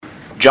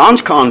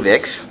John's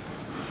convicts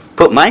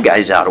put my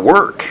guys out of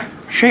work.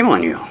 Shame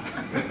on you.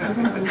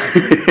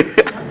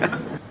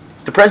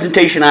 The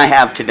presentation I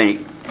have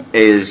today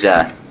is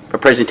a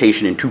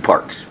presentation in two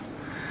parts.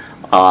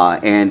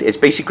 And it's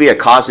basically a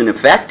cause and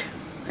effect.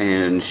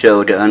 And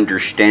so to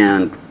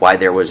understand why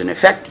there was an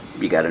effect,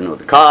 you got to know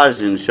the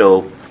cause. And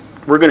so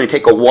we're going to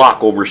take a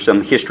walk over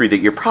some history that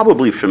you're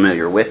probably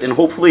familiar with. And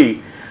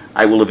hopefully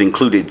I will have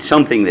included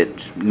something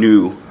that's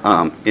new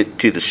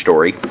to the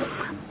story.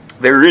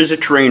 There is a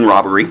train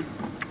robbery,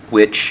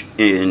 which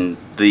in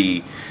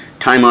the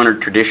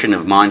time-honored tradition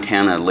of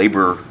Montana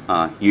labor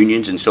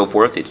unions and so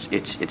forth,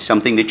 it's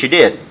something that you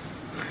did.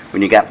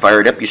 When you got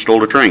fired up, you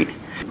stole a train.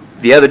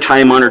 The other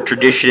time-honored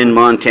tradition in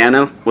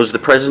Montana was the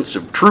presence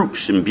of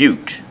troops in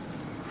Butte.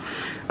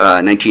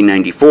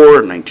 1994,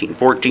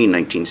 1914,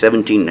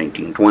 1917,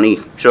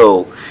 1920.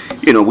 So,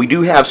 we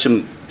do have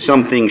some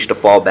things to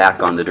fall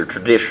back on that are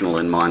traditional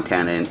in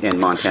Montana and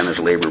Montana's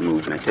labor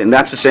movement. And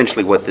that's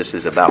essentially what this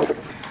is about.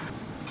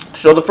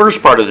 So the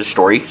first part of the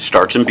story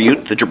starts in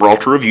Butte, the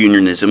Gibraltar of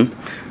unionism.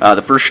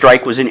 The first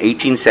strike was in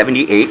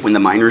 1878 when the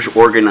miners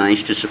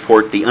organized to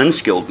support the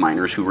unskilled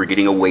miners who were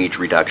getting a wage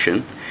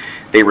reduction.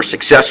 They were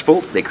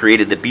successful. They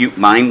created the Butte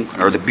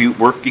the Butte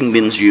Working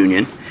Men's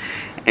Union,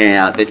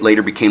 that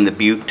later became the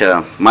Butte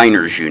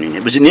Miners Union.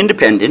 It was an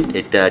independent.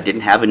 It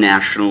didn't have a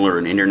national or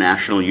an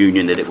international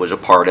union that it was a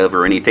part of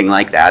or anything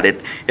like that.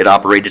 It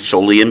operated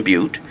solely in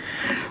Butte.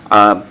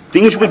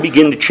 Things would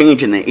begin to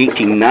change in the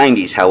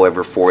 1890s,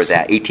 however, for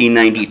that.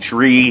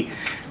 1893,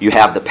 you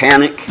have the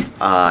panic.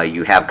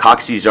 You have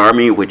Coxey's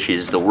Army, which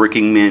is the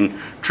working men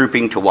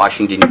trooping to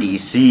Washington,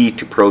 D.C.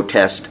 to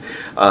protest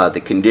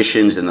the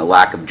conditions and the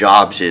lack of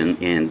jobs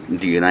in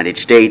the United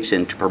States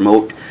and to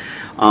promote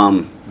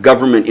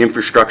government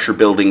infrastructure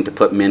building to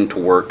put men to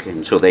work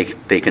and so they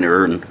can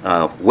earn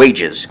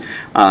wages.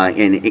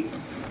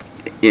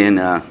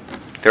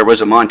 There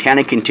was a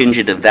Montana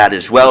contingent of that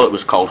as well. It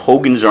was called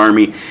Hogan's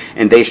Army,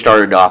 and they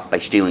started off by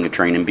stealing a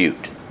train in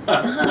Butte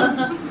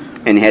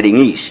and heading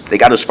east. They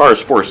got as far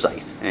as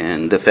Forsyth,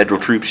 and the federal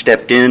troops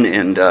stepped in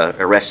and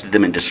arrested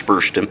them and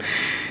dispersed them.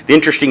 The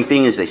interesting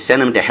thing is they sent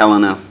them to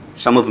Helena.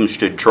 Some of them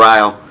stood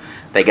trial.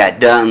 They got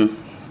done.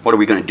 What are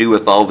we going to do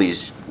with all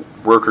these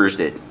workers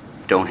that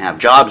don't have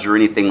jobs or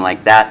anything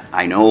like that?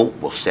 I know.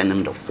 We'll send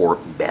them to Fort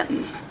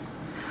Benton.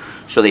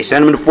 So they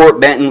sent them to Fort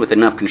Benton with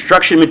enough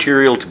construction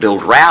material to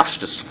build rafts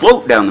to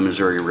float down the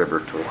Missouri River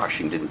to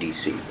Washington,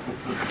 D.C.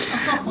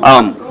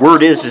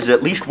 Word is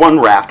at least one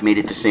raft made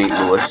it to St.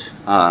 Louis,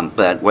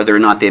 but whether or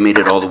not they made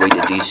it all the way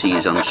to D.C.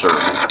 is uncertain.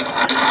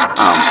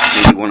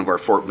 Maybe one of our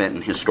Fort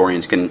Benton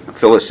historians can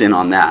fill us in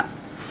on that.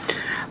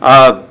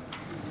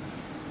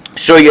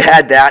 So you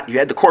had that. You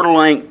had the Coeur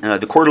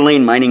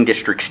d'Alene mining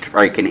district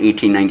strike in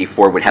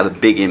 1894 would have a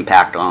big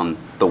impact on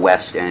the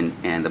West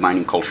and the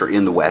mining culture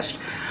in the West.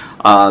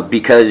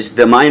 Because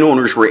the mine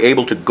owners were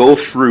able to go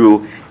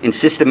through and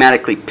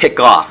systematically pick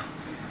off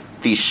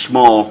these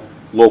small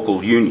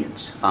local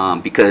unions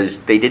because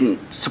they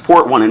didn't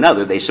support one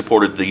another. They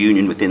supported the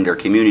union within their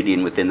community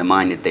and within the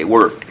mine that they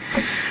worked.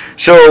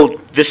 So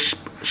this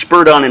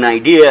spurred on an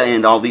idea,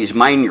 and all these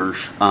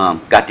miners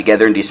got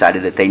together and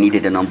decided that they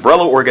needed an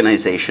umbrella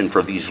organization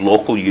for these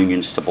local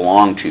unions to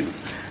belong to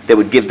that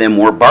would give them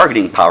more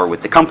bargaining power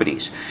with the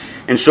companies.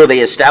 And so they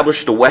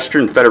established the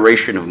Western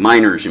Federation of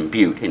Miners in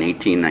Butte in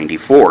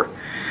 1894.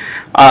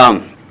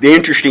 The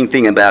interesting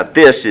thing about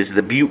this is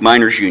the Butte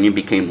Miners Union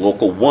became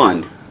Local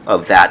 1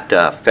 of that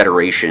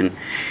federation.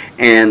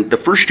 And the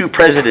first two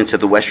presidents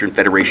of the Western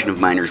Federation of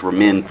Miners were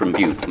men from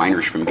Butte,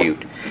 miners from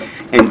Butte.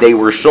 And they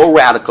were so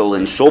radical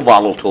and so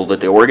volatile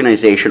that the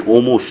organization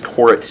almost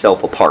tore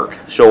itself apart.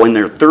 So in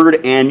their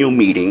third annual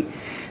meeting,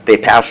 they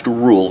passed a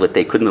rule that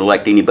they couldn't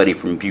elect anybody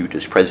from Butte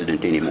as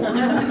president anymore.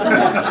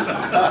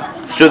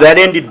 So that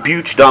ended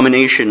Butte's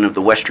domination of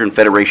the Western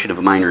Federation of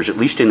Miners, at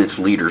least in its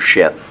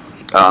leadership,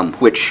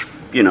 which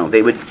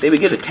they would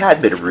get a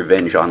tad bit of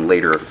revenge on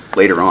later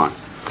on.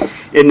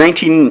 In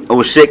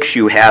 1906,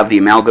 you have the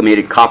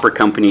Amalgamated Copper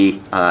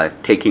Company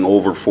taking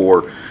over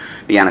for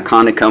the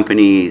Anaconda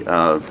Company.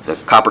 The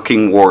Copper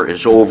King War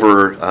is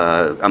over.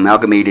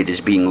 Amalgamated is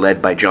being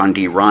led by John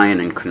D. Ryan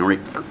and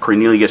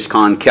Cornelius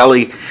Con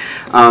Kelly.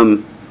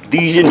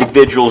 These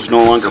individuals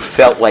no longer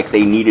felt like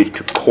they needed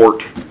to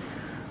court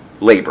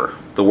labor,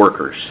 the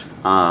workers.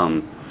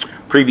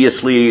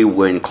 Previously,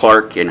 when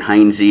Clark and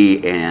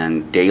Heinze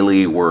and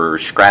Daly were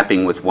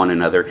scrapping with one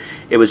another,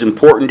 it was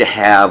important to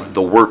have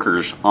the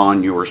workers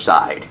on your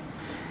side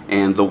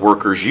and the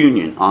workers'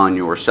 union on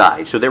your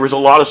side. So there was a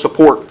lot of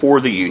support for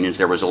the unions.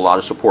 There was a lot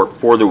of support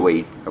for the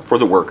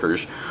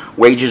workers.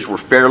 Wages were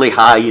fairly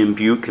high in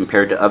Butte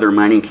compared to other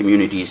mining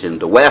communities in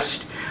the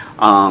West.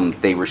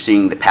 They were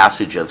seeing the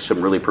passage of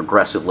some really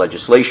progressive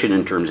legislation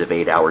in terms of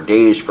 8-hour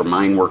days for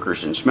mine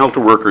workers and smelter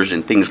workers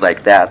and things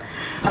like that.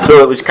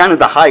 So it was kind of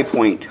the high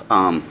point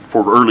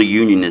for early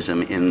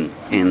unionism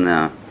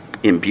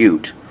in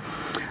Butte.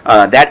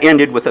 That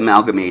ended with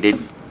Amalgamated,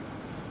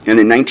 and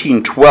in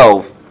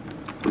 1912,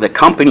 the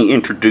company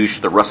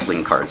introduced the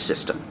rustling card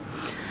system.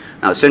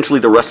 Now, essentially,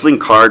 the rustling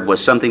card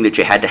was something that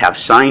you had to have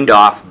signed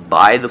off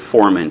by the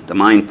foreman, the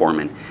mine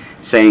foreman,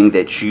 saying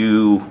that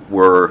you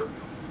were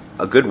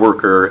a good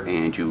worker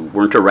and you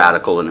weren't a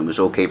radical and it was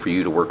okay for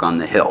you to work on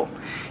the hill.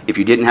 If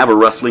you didn't have a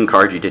rustling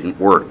card, you didn't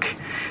work.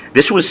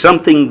 This was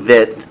something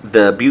that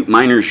the Butte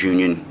Miners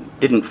Union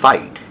didn't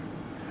fight.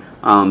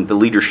 The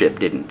leadership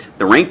didn't.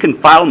 The rank and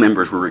file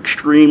members were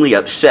extremely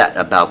upset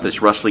about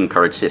this rustling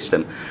card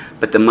system,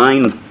 but the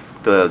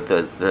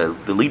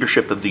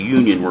leadership of the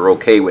union were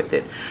okay with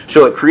it.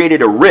 So it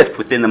created a rift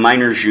within the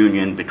miners'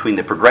 union between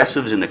the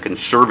progressives and the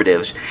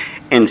conservatives,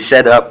 and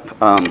set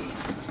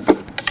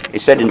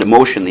into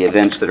motion the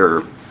events that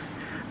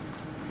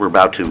we're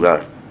about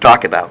to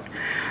talk about.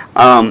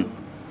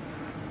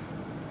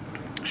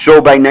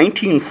 So by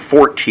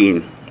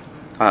 1914,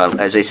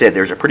 as I said,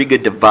 there's a pretty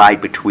good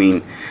divide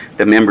between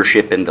the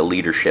membership and the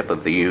leadership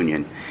of the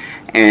union.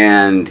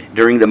 And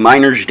during the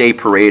Miners' Day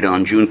Parade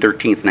on June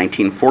 13th,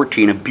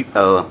 1914,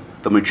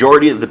 the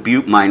majority of the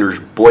Butte miners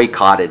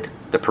boycotted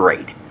the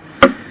parade.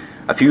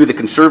 A few of the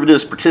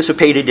conservatives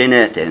participated in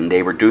it, and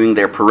they were doing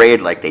their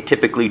parade like they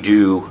typically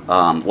do.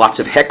 Lots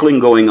of heckling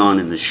going on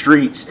in the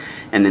streets,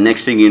 and the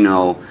next thing you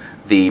know,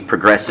 the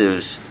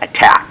progressives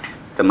attacked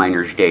the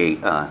Miners' Day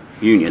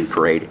Union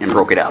Parade and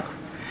broke it up.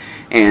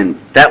 And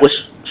that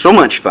was so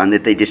much fun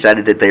that they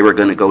decided that they were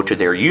going to go to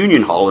their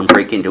union hall and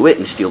break into it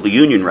and steal the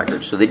union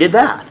records. So they did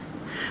that,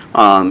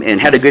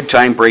 and had a good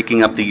time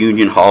breaking up the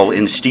union hall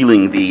and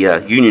stealing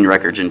the union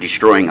records and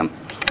destroying them.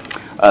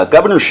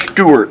 Governor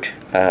Stewart,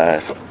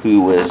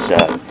 who was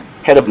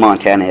head of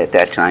Montana at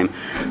that time,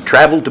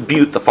 traveled to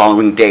Butte the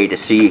following day to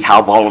see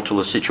how volatile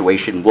the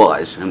situation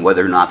was and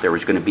whether or not there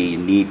was going to be a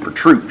need for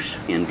troops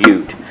in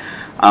Butte.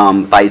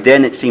 By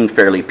then it seemed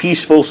fairly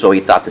peaceful, so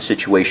he thought the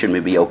situation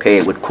would be okay.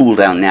 It would cool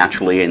down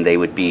naturally and they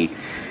would be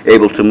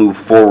able to move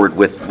forward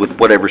with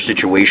whatever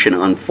situation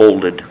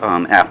unfolded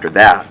after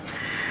that.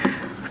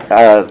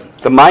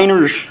 The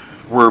miners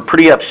were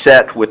pretty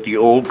upset with the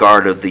old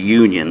guard of the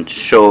union,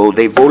 so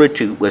they voted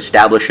to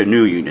establish a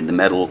new union,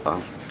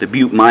 the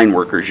Butte Mine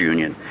Workers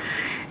Union.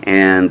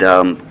 And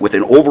with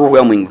an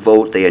overwhelming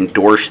vote, they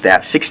endorsed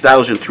that,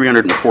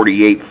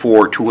 6,348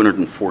 for,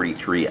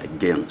 243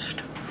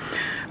 against.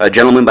 A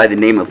gentleman by the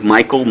name of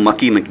Michael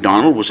Mucky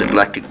McDonald was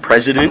elected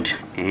president,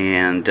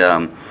 and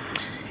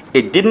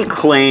it didn't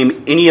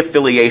claim any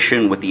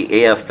affiliation with the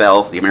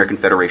AFL, the American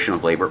Federation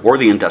of Labor, or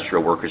the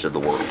Industrial Workers of the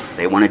World.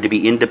 They wanted to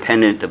be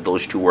independent of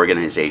those two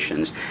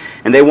organizations,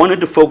 and they wanted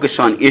to focus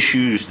on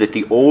issues that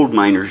the old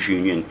miners'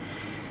 union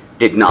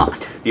did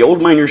not. The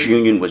old miners'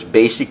 union was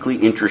basically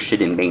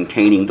interested in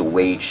maintaining the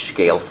wage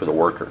scale for the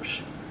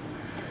workers.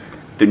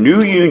 The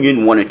new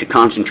union wanted to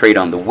concentrate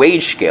on the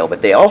wage scale,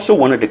 but they also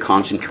wanted to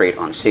concentrate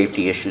on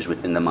safety issues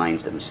within the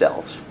mines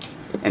themselves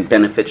and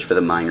benefits for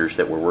the miners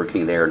that were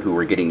working there and who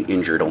were getting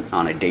injured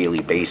on a daily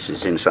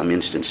basis in some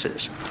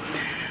instances.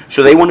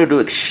 So they wanted to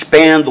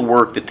expand the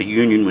work that the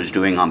union was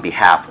doing on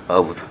behalf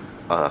of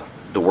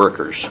the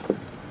workers.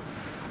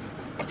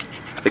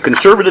 The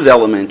conservative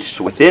elements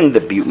within the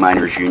Butte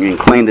Miners Union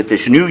claimed that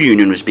this new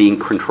union was being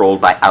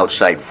controlled by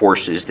outside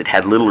forces that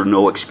had little or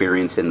no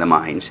experience in the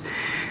mines,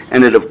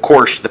 and that, of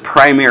course, the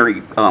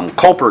primary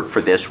culprit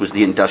for this was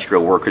the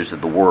Industrial Workers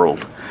of the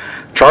World.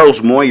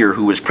 Charles Moyer,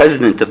 who was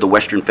president of the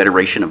Western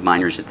Federation of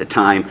Miners at the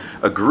time,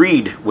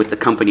 agreed with the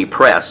company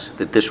press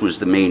that this was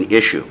the main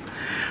issue.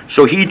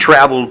 So he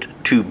traveled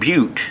to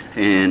Butte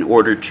in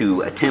order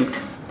to attempt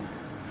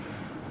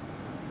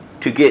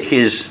to get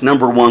his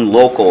number one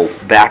local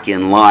back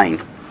in line.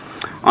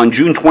 On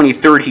June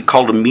 23rd, he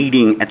called a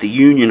meeting at the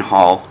Union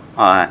Hall,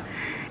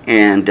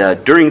 and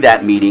during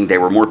that meeting,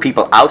 there were more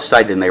people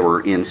outside than there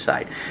were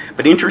inside.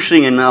 But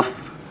interesting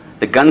enough,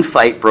 the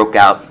gunfight broke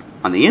out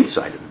on the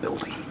inside of the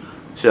building.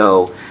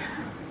 So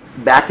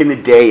back in the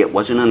day, it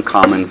wasn't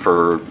uncommon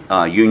for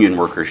union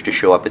workers to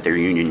show up at their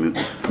union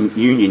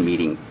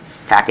meeting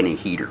packing a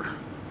heater.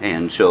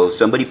 And so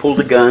somebody pulled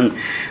a gun.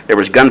 There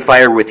was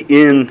gunfire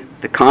within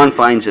the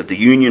confines of the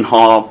Union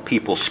Hall.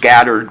 People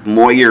scattered.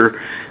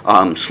 Moyer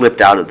slipped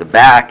out of the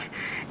back.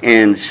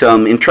 And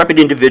some intrepid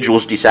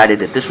individuals decided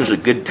that this was a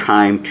good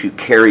time to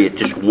carry it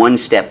just one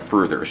step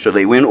further. So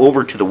they went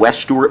over to the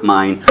West Stewart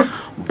mine,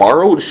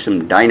 borrowed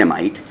some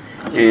dynamite,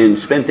 and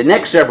spent the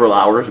next several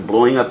hours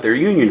blowing up their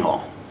Union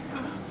Hall,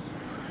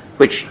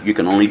 which you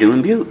can only do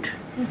in Butte.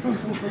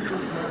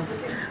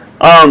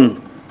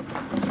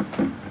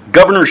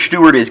 Governor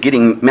Stewart is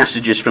getting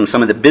messages from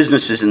some of the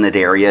businesses in that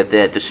area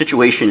that the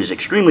situation is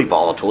extremely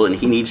volatile and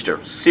he needs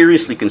to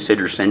seriously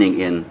consider sending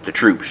in the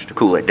troops to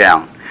cool it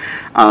down.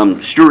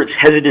 Stewart's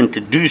hesitant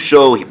to do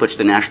so. He puts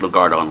the National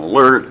Guard on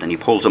alert, then he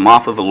pulls them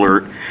off of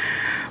alert.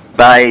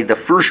 By the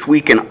first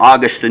week in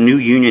August, the new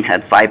union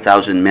had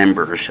 5,000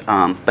 members,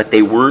 but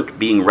they weren't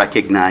being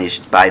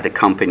recognized by the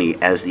company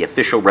as the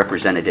official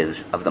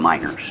representatives of the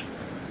miners.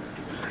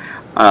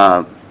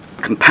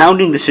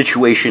 Compounding the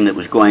situation that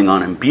was going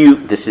on in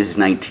Butte, this is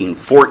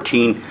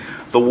 1914,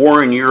 the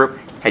war in Europe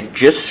had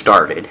just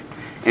started,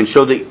 and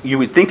so you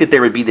would think that there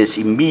would be this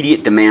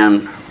immediate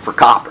demand for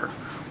copper.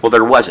 Well,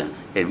 there wasn't.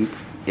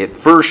 At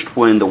first,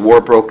 when the war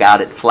broke out,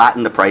 it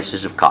flattened the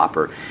prices of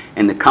copper,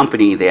 and the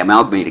company, the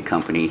Amalgamated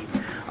Company,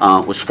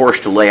 was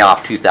forced to lay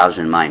off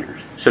 2,000 miners.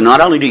 So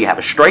not only do you have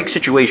a strike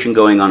situation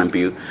going on in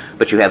Butte,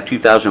 but you have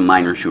 2,000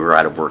 miners who are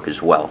out of work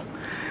as well.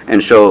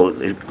 And so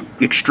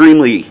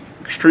extremely,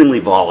 extremely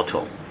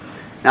volatile.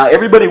 Now,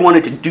 everybody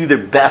wanted to do their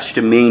best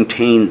to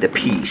maintain the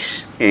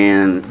peace,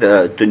 and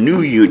the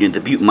new union, the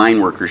Butte Mine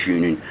Workers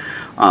Union,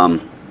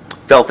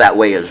 felt that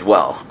way as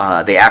well.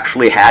 They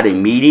actually had a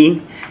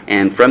meeting,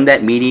 and from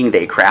that meeting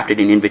they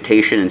crafted an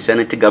invitation and sent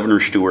it to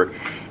Governor Stewart,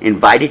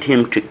 invited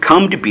him to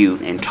come to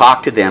Butte and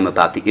talk to them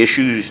about the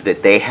issues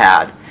that they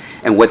had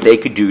and what they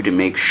could do to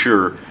make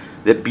sure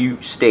that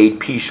Butte stayed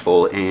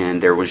peaceful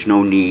and there was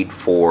no need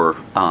for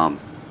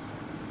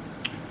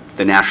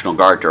the National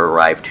Guard to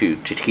arrive to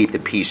keep the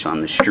peace on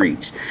the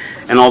streets.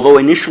 And although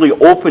initially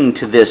open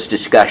to this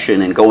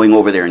discussion and going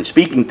over there and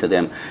speaking to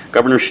them,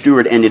 Governor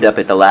Stewart ended up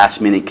at the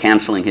last minute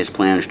canceling his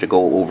plans to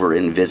go over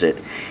and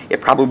visit.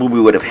 It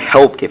probably would have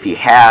helped if he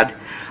had,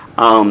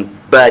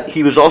 but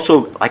he was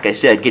also, like I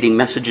said, getting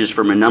messages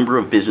from a number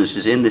of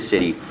businesses in the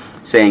city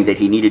saying that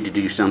he needed to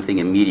do something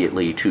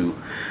immediately to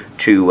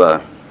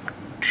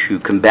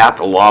combat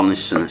the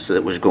lawlessness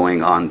that was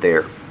going on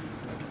there.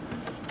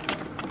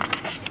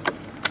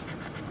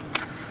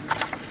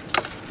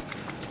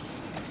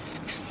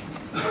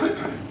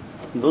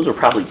 Those are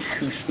probably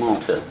too small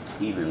to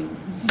even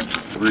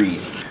read,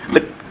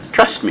 but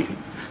trust me.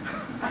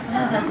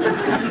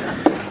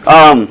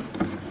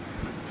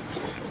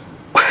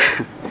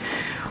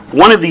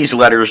 One of these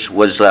letters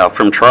was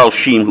from Charles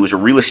Sheen, who was a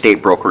real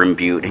estate broker in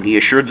Butte, and he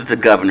assured the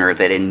governor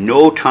that in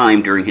no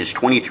time during his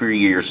 23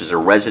 years as a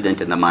resident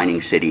in the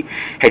mining city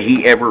had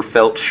he ever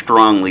felt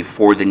strongly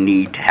for the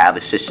need to have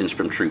assistance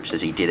from troops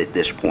as he did at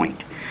this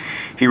point.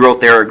 He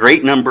wrote, "There are a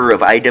great number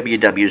of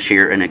IWWs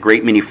here and a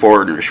great many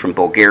foreigners from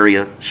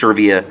Bulgaria,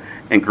 Serbia,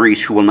 and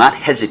Greece who will not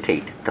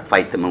hesitate to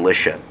fight the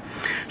militia."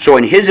 So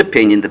in his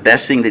opinion, the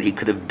best thing that he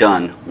could have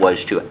done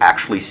was to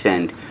actually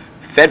send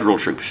federal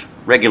troops,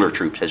 regular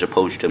troops, as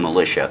opposed to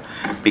militia,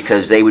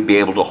 because they would be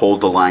able to hold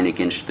the line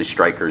against the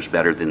strikers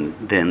better than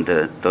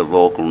the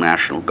local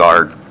National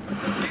Guard.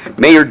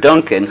 Mayor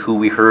Duncan, who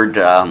we heard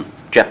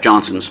Jeff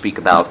Johnson speak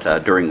about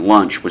during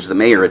lunch, was the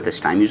mayor at this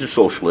time. He's a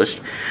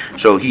socialist,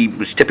 so he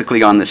was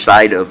typically on the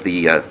side of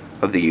the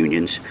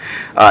unions.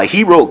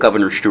 He wrote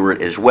Governor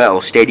Stewart as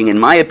well, stating, "In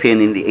my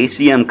opinion, the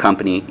ACM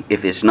company,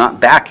 if it's not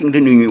backing the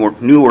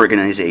new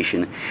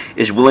organization,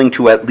 is willing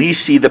to at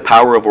least see the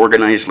power of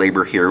organized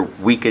labor here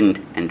weakened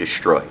and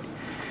destroyed."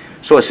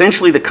 So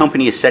essentially the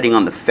company is sitting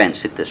on the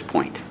fence at this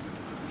point.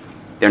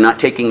 They're not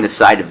taking the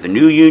side of the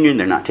new union,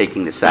 they're not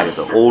taking the side of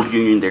the old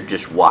union, they're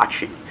just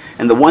watching.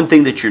 And the one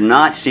thing that you're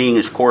not seeing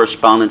is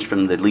correspondence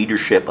from the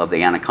leadership of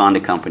the Anaconda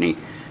Company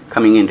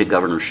coming into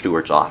Governor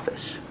Stewart's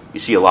office. You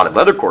see a lot of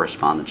other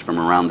correspondence from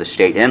around the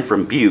state and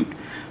from Butte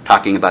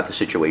talking about the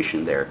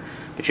situation there.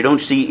 But you don't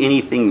see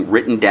anything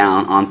written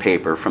down on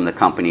paper from the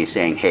company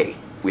saying, hey,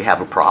 we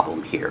have a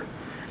problem here.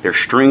 They're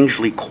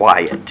strangely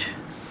quiet.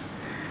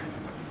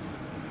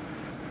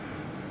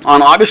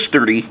 On August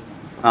 30,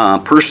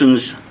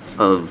 persons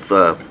of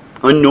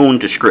unknown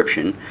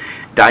description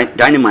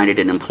dynamited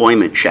an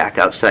employment shack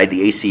outside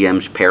the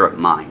ACM's Parrot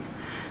mine.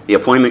 The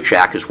employment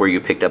shack is where you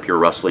picked up your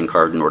rustling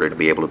card in order to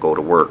be able to go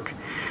to work.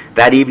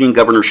 That evening,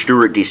 Governor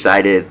Stewart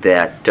decided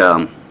that,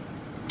 that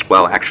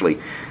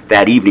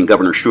evening,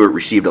 Governor Stewart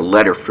received a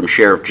letter from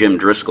Sheriff Jim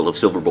Driscoll of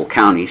Silver Bowl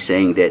County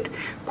saying that,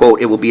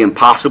 quote, "It will be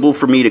impossible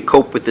for me to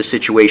cope with the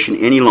situation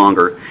any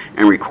longer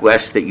and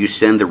request that you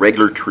send the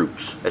regular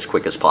troops as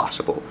quick as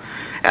possible."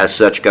 As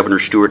such, Governor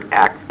Stewart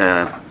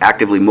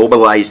actively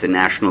mobilized the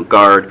National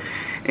Guard,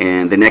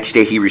 and the next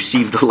day he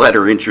received a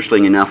letter,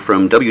 interestingly enough,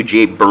 from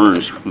W.J.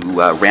 Burns,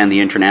 who ran the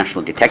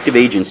International Detective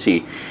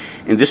Agency.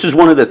 And this is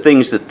one of the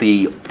things that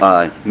the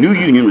new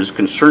union was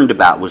concerned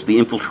about, was the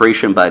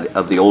infiltration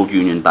of the old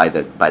union by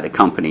the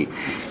company.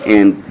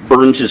 And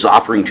Burns is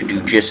offering to do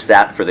just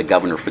that for the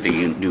governor for the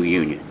new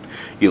union.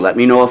 You let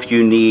me know if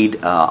you need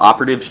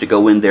operatives to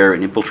go in there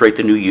and infiltrate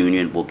the new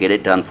union. We'll get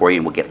it done for you,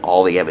 and we'll get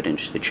all the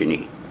evidence that you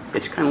need.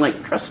 It's kind of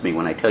like, trust me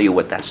when I tell you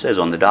what that says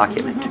on the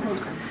document.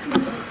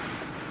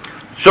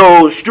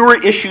 So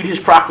Stewart issued his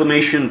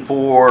proclamation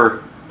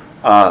for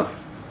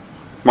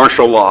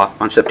martial law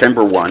on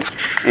September 1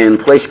 and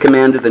placed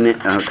command of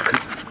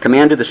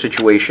the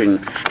situation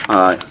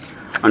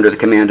under the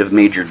command of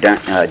Major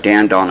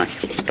Dan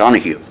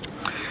Donahue.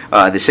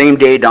 The same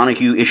day,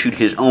 Donahue issued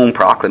his own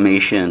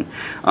proclamation.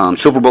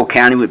 Silver Bowl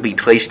County would be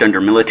placed under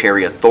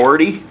military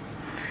authority.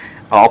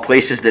 All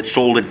places that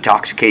sold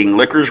intoxicating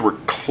liquors were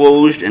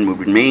closed and would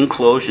remain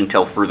closed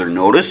until further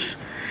notice.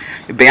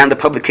 It banned the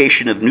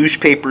publication of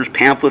newspapers,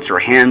 pamphlets, or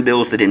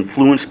handbills that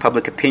influenced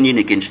public opinion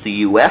against the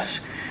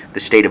U.S.,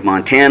 the state of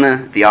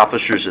Montana, the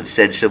officers of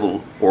said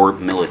civil or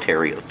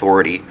military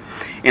authority,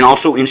 and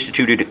also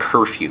instituted a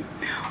curfew.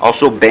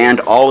 Also banned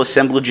all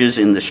assemblages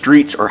in the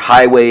streets or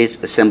highways.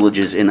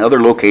 Assemblages in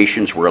other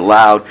locations were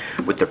allowed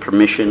with the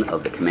permission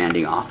of the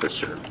commanding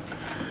officer.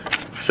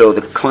 So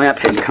the clamp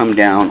had come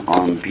down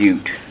on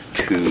Butte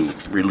to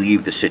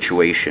relieve the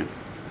situation.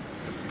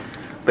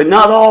 But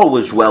not all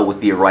was well with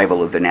the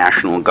arrival of the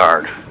National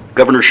Guard.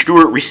 Governor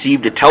Stewart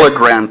received a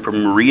telegram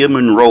from Maria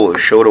Monroe of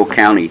Choteau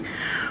County,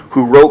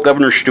 who wrote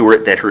Governor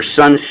Stewart that her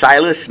sons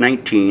Silas,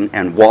 19,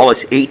 and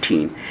Wallace,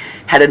 18,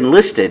 had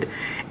enlisted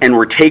and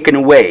were taken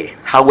away,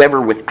 however,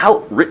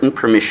 without written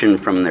permission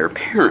from their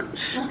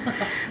parents.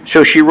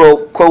 So she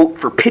wrote, quote,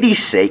 "For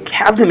pity's sake,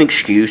 have them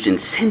excused and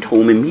sent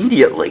home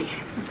immediately."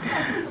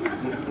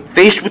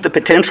 Faced with the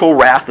potential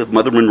wrath of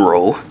Mother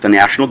Monroe, the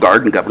National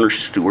Guard and Governor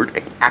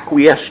Stewart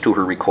acquiesced to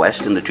her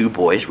request, and the two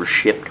boys were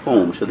shipped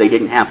home, so they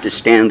didn't have to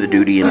stand the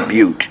duty in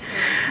Butte.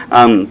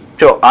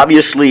 So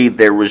obviously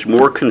there was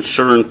more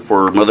concern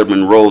for Mother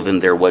Monroe than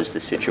there was the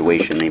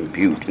situation in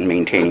Butte and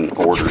maintaining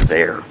order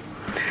there.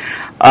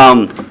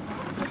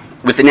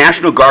 With the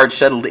National Guard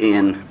settled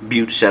in,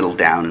 Butte settled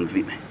down,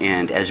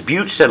 and as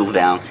Butte settled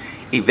down,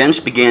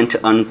 events began to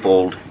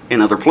unfold in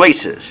other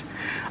places.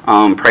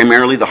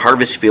 Primarily the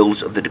harvest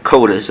fields of the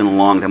Dakotas and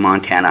along the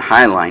Montana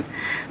Highline.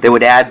 They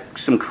would add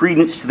some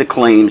credence to the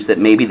claims that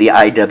maybe the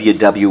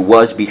IWW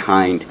was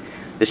behind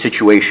the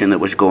situation that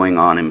was going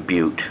on in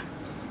Butte.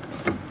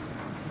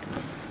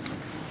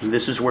 And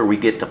this is where we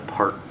get to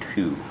part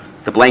 2,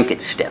 the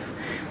blanket stiff.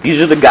 These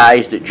are the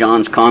guys that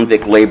John's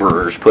convict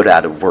laborers put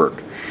out of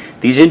work.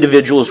 These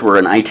individuals were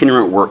an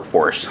itinerant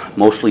workforce,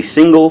 mostly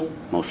single,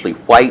 mostly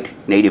white,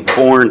 native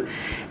born,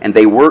 and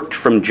they worked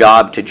from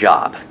job to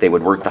job. They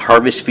would work the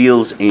harvest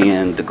fields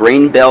and the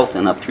grain belt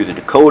and up through the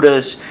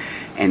Dakotas,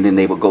 and then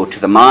they would go to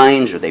the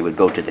mines, or they would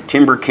go to the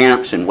timber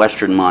camps in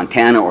western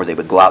Montana, or they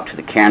would go out to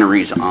the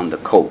canneries on the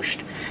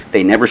coast.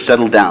 They never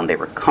settled down. They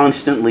were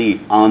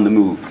constantly on the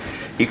move.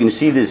 You can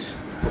see this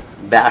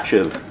batch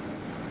of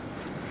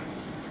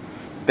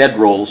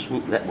bedrolls.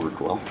 Ooh, that worked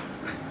well.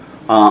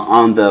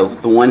 On the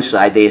one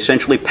side, they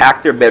essentially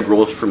packed their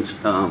bedrolls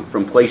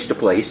from place to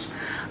place.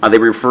 They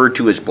were referred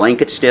to as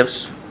blanket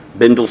stiffs,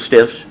 bindle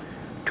stiffs,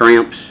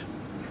 tramps,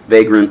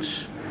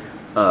 vagrants,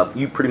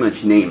 you pretty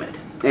much name it.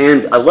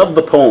 And I love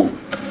the poem,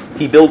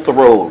 "He built the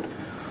road.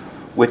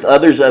 With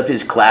others of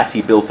his class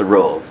he built the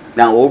road.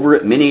 Now over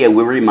it many a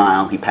weary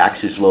mile he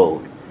packs his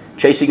load.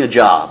 Chasing a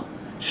job,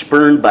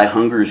 spurned by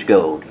hunger's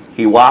goad.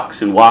 He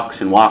walks and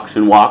walks and walks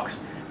and walks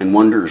and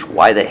wonders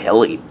why the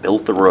hell he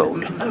built the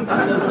road."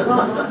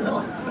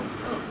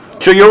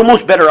 So you're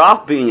almost better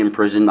off being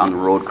imprisoned on the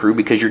road crew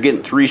because you're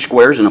getting 3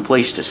 squares and a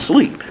place to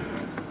sleep.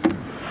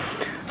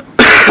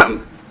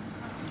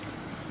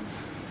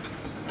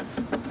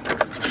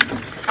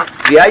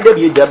 The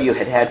IWW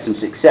had had some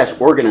success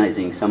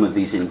organizing some of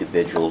these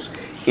individuals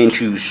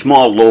into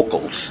small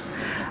locals.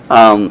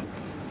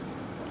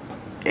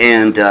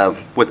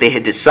 What they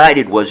had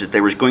decided was that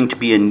there was going to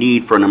be a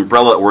need for an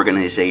umbrella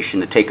organization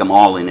to take them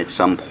all in at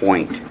some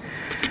point.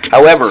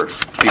 However,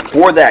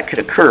 before that could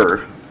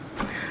occur,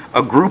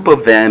 a group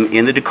of them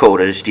in the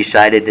Dakotas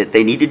decided that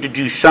they needed to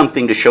do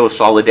something to show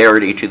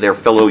solidarity to their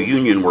fellow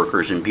union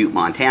workers in Butte,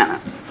 Montana.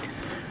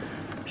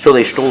 So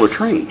they stole a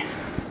train.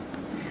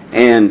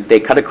 And they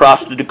cut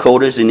across the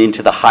Dakotas and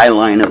into the High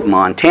Line of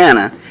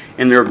Montana,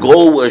 and their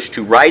goal was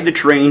to ride the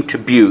train to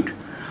Butte,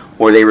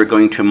 or they were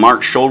going to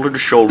march shoulder to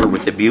shoulder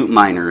with the Butte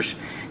miners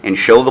and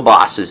show the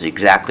bosses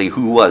exactly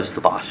who was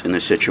the boss in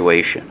the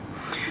situation.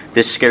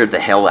 This scared the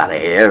hell out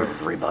of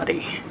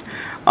everybody.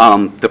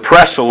 The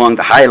press along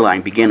the High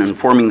Line began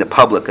informing the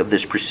public of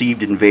this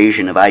perceived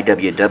invasion of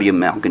IWW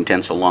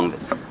malcontents along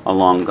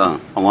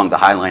the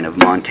High Line of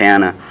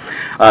Montana.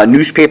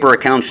 Newspaper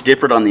accounts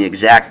differed on the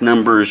exact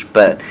numbers,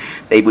 but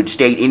they would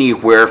state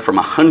anywhere from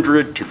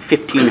 100 to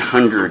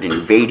 1,500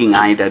 invading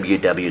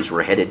IWWs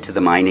were headed to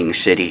the mining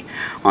city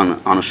on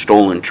a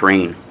stolen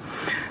train.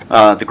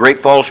 The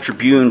Great Falls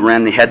Tribune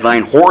ran the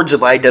headline, "Hordes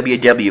of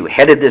IWW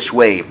headed this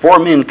way, 4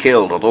 men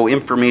killed," although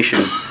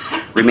information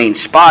remained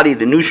spotty.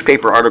 The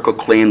newspaper article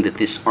claimed that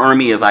this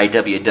army of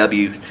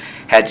IWW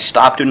had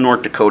stopped in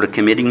North Dakota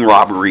committing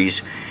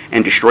robberies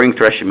and destroying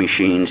threshing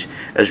machines,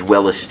 as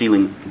well as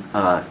stealing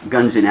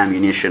guns and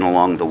ammunition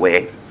along the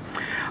way.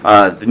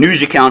 The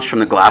news accounts from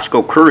the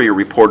Glasgow Courier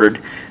reported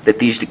that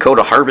these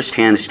Dakota harvest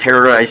hands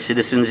terrorized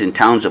citizens in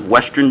towns of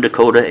western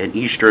Dakota and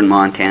eastern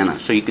Montana.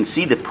 So you can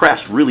see the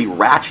press really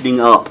ratcheting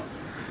up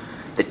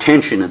the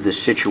tension of this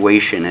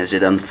situation as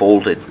it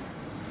unfolded.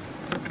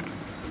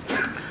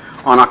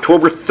 On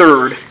October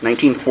 3rd,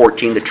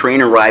 1914, the train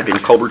arrived in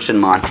Culbertson,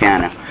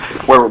 Montana,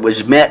 where it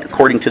was met,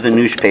 according to the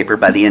newspaper,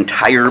 by the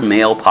entire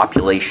male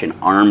population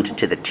armed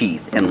to the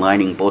teeth and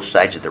lining both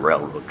sides of the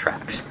railroad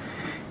tracks.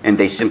 And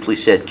they simply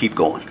said, "Keep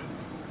going."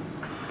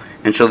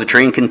 And so the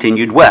train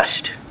continued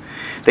west.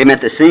 They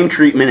met the same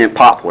treatment at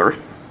Poplar.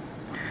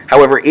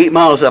 However, 8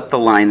 miles up the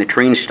line, the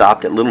train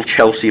stopped at Little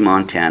Chelsea,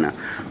 Montana,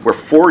 where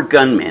 4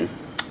 gunmen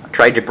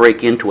tried to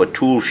break into a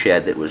tool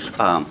shed that was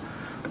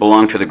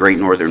belonged to the Great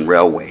Northern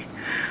Railway.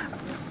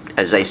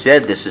 As I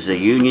said, this is a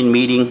union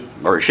meeting,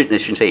 or I shouldn't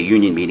say a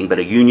union meeting, but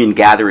a union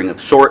gathering of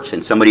sorts,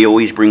 and somebody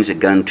always brings a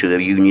gun to a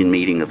union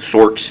meeting of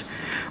sorts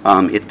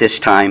at this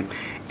time.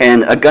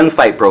 And a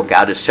gunfight broke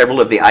out as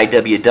several of the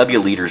IWW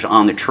leaders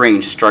on the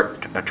train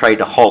tried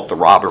to halt the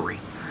robbery.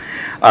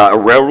 A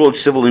railroad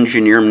civil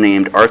engineer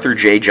named Arthur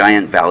J.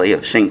 Giant Valley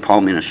of St.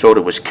 Paul,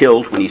 Minnesota, was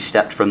killed when he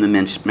stepped from the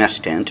mess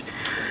tent,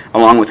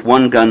 along with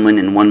one gunman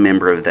and one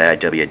member of the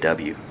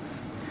IWW.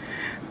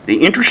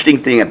 The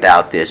interesting thing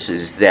about this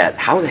is that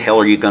how the hell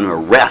are you going to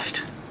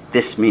arrest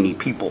this many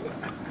people?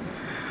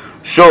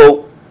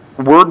 So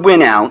word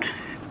went out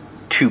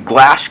to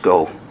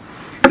Glasgow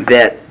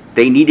that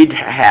they needed to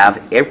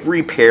have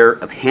every pair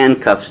of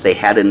handcuffs they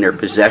had in their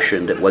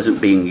possession that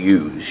wasn't being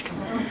used,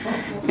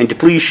 and to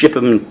please ship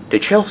them to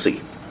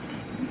Chelsea.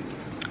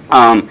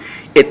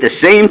 At the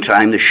same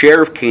time, the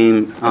sheriff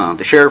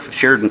of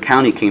Sheridan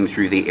County came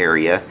through the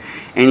area,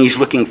 and he's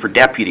looking for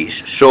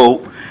deputies.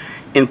 So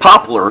in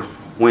Poplar,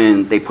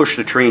 when they pushed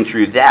the train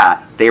through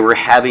that, they were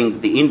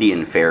having the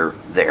Indian Fair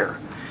there.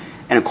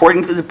 And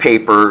according to the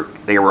paper,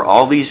 there were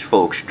all these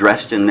folks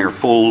dressed in their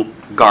full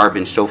garb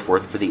and so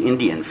forth for the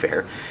Indian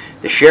Fair.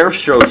 The sheriff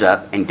shows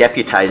up and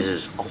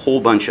deputizes a whole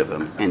bunch of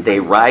them, and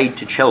they ride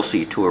to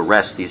Chelsea to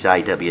arrest these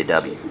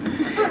IWW.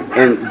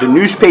 And the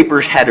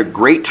newspapers had a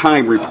great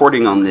time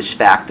reporting on this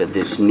fact of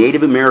this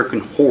Native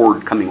American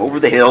horde coming over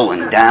the hill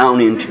and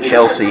down into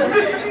Chelsea,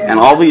 and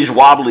all these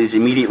wobblies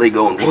immediately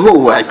going,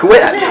 "Whoa, I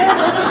quit."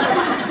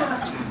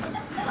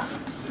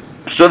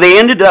 So they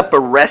ended up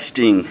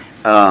arresting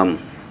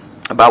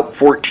about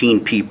 14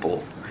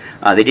 people.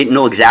 They didn't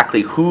know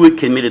exactly who had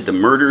committed the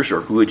murders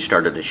or who had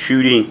started the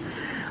shooting.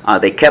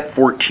 They kept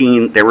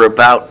 14. There were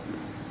about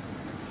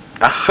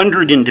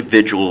 100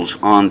 individuals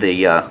on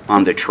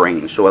the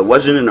train, so it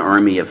wasn't an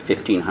army of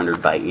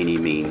 1,500 by any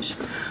means.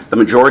 The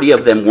majority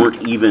of them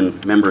weren't even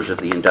members of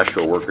the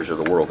Industrial Workers of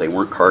the World. They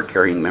weren't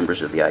card-carrying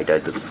members of the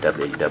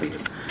IWW.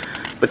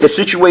 But the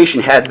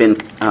situation had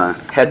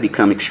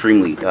become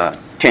extremely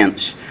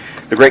tense.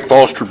 The Great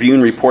Falls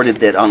Tribune reported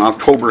that on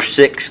October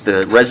 6th,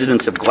 the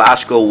residents of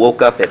Glasgow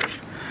woke up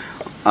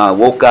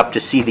to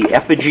see the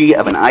effigy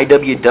of an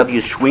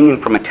IWW swinging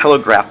from a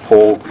telegraph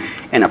pole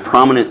in a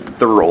prominent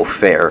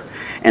thoroughfare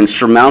and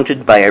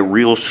surmounted by a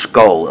real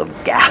skull of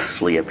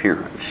ghastly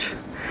appearance.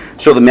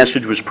 So the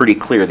message was pretty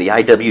clear. The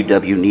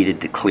IWW needed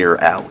to clear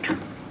out.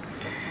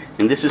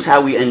 And this is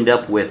how we end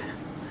up with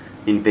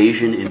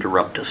Invasion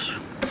Interruptus.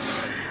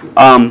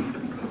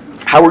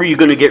 How are you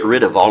going to get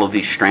rid of all of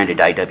these stranded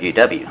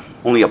IWW?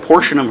 Only a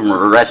portion of them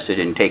were arrested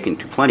and taken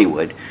to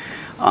Plentywood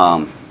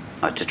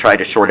to try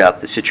to sort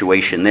out the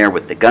situation there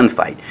with the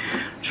gunfight.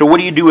 So what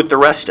do you do with the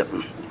rest of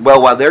them?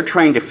 Well, while they're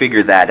trying to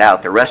figure that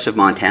out, the rest of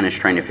Montana is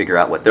trying to figure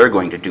out what they're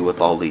going to do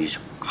with all these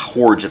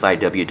hordes of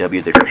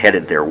IWW that are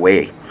headed their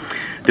way.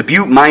 The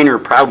Butte Miner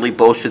proudly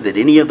boasted that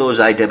any of those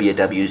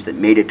IWWs that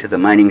made it to the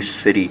mining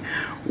city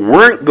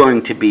weren't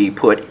going to be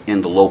put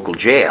in the local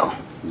jail.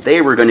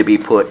 They were going to be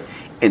put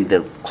in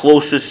the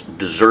closest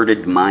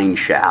deserted mine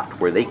shaft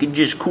where they could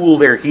just cool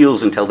their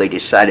heels until they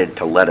decided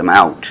to let them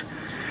out.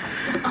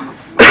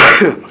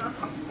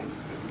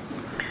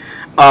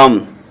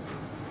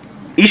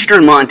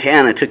 Eastern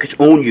Montana took its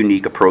own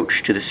unique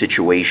approach to the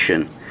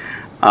situation.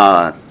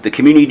 The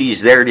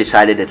communities there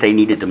decided that they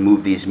needed to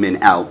move these men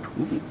out.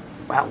 Ooh,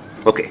 wow,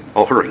 okay,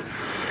 I'll hurry.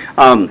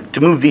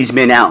 To move these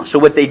men out. So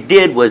what they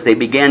did was they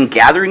began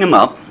gathering them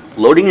up,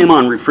 loading them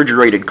on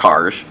refrigerated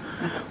cars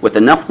with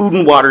enough food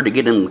and water to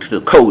get them to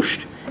the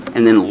coast,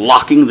 and then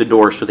locking the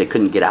door so they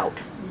couldn't get out.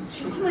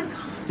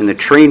 And the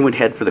train would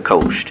head for the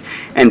coast.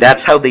 And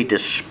that's how they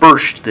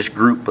dispersed this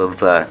group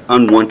of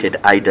unwanted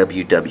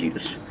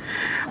IWWs.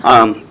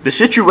 The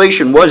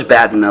situation was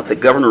bad enough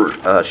that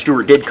Governor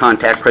Stewart did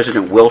contact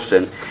President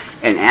Wilson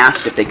and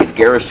asked if they could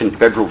garrison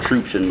federal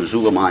troops in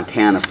Missoula,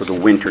 Montana for the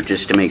winter,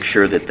 just to make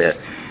sure that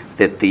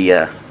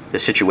the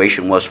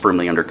situation was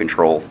firmly under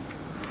control.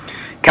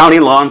 County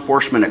law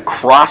enforcement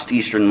across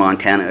eastern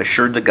Montana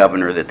assured the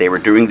governor that they were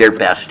doing their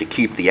best to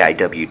keep the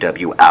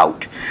IWW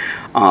out.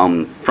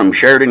 From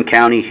Sheridan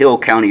County, Hill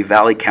County,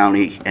 Valley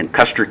County, and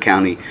Custer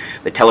County,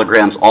 the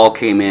telegrams all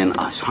came in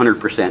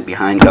 100%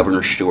 behind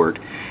Governor Stewart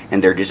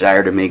and their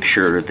desire to make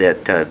sure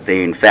that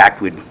they in fact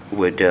would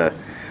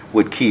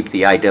keep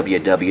the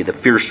IWW, the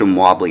fearsome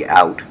wobbly,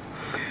 out.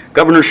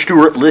 Governor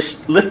Stewart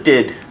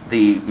lifted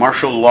the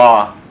martial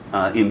law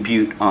in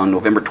Butte on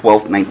November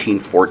 12,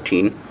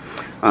 1914.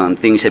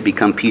 Things had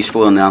become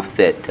peaceful enough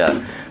that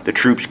the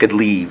troops could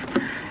leave.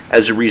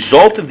 As a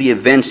result of the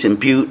events in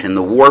Butte and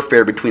the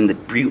warfare between the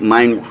Butte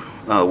Mine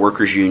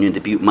Workers Union, the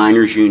Butte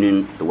Miners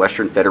Union, the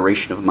Western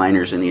Federation of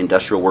Miners, and the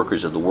Industrial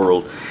Workers of the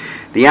World,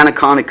 the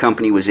Anaconda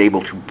Company was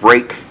able to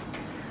break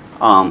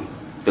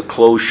the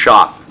closed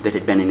shop that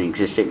had been in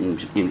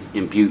existence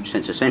in Butte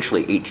since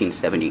essentially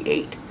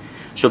 1878.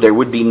 So there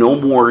would be no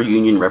more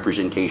union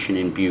representation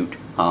in Butte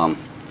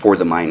for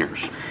the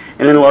miners.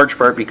 And in large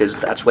part because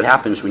that's what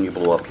happens when you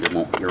blow up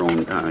your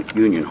own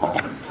union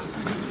hall.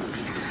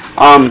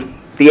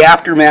 The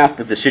aftermath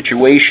of the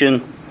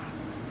situation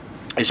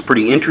is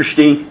pretty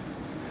interesting.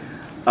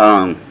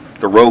 The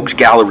Rogues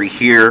Gallery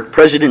here.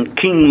 President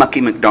King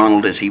Mucky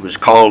MacDonald, as he was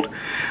called,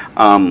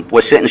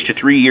 was sentenced to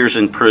 3 years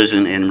in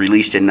prison and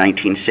released in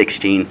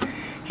 1916.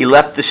 He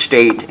left the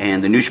state,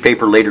 and the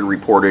newspaper later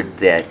reported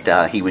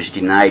that he was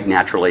denied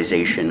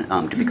naturalization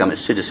to become a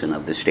citizen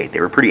of the state.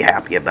 They were pretty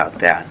happy about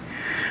that.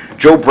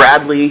 Joe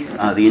Bradley,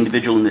 the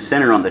individual in the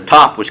center on the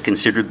top, was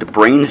considered the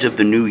brains of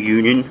the new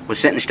union, was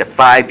sentenced to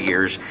 5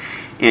 years,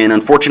 and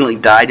unfortunately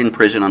died in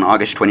prison on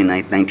August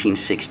 29,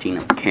 1916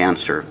 of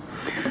cancer.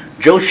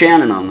 Joe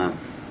Shannon,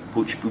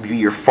 which would be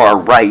your far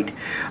right,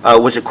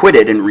 was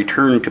acquitted and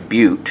returned to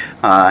Butte,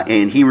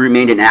 and he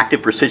remained an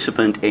active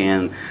participant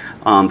in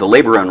the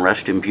labor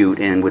unrest in Butte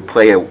and would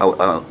play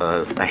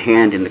a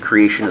hand in the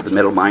creation of the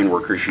Metal Mine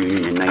Workers Union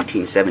in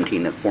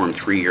 1917 that formed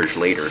 3 years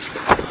later.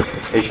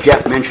 As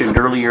Jeff mentioned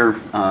earlier,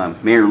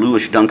 Mayor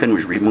Lewis Duncan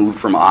was removed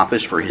from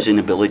office for his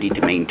inability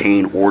to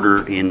maintain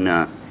order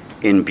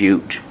in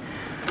Butte.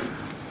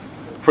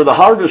 For the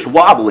Harvest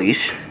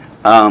Wobblies,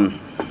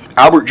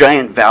 Albert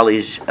Giant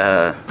Valley's,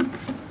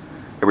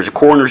 there was a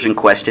coroner's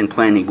inquest in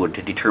Plantingwood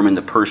to determine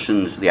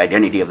the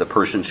identity of the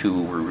persons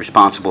who were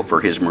responsible for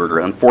his murder.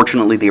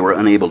 Unfortunately, they were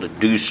unable to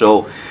do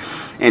so,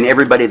 and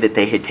everybody that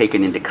they had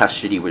taken into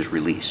custody was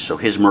released. So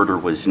his murder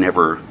was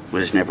never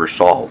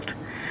solved.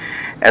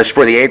 As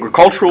for the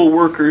agricultural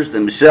workers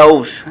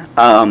themselves,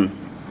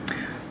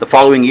 the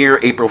following year,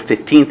 April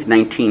 15th,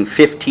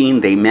 1915,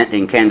 they met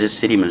in Kansas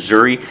City,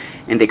 Missouri,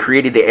 and they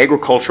created the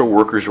Agricultural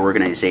Workers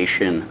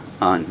Organization,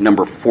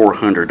 number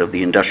 400 of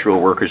the industrial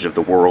workers of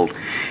the world.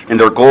 And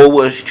their goal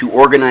was to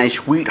organize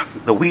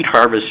the wheat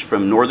harvest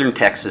from northern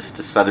Texas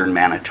to southern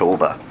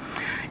Manitoba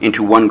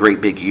into one great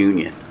big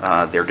union.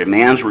 Their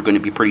demands were going to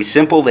be pretty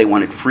simple. They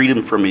wanted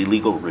freedom from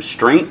illegal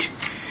restraint.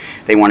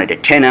 They wanted a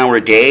 10-hour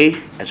day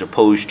as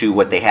opposed to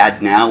what they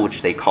had now,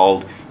 which they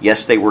called,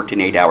 yes, they worked an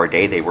 8-hour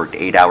day. They worked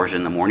 8 hours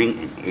in the morning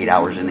and 8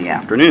 hours in the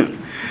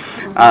afternoon.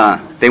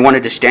 They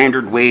wanted a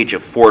standard wage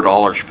of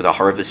 $4 for the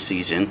harvest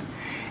season.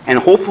 And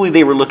hopefully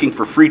they were looking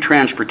for free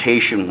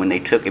transportation when they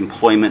took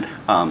employment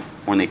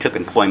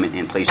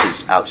in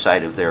places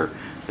outside of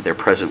their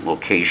present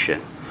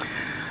location.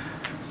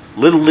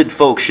 Little did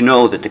folks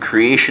know that the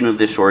creation of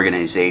this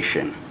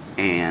organization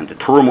and the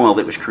turmoil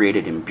that was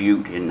created in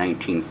Butte in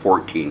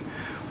 1914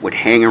 would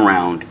hang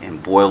around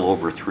and boil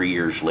over 3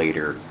 years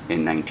later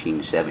in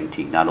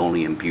 1917, not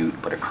only in Butte,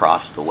 but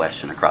across the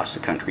West and across the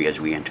country as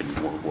we entered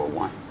World War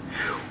I.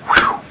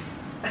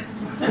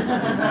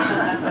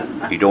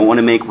 You don't want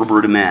to make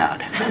Roberta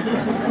mad.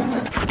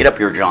 Get up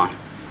here, John.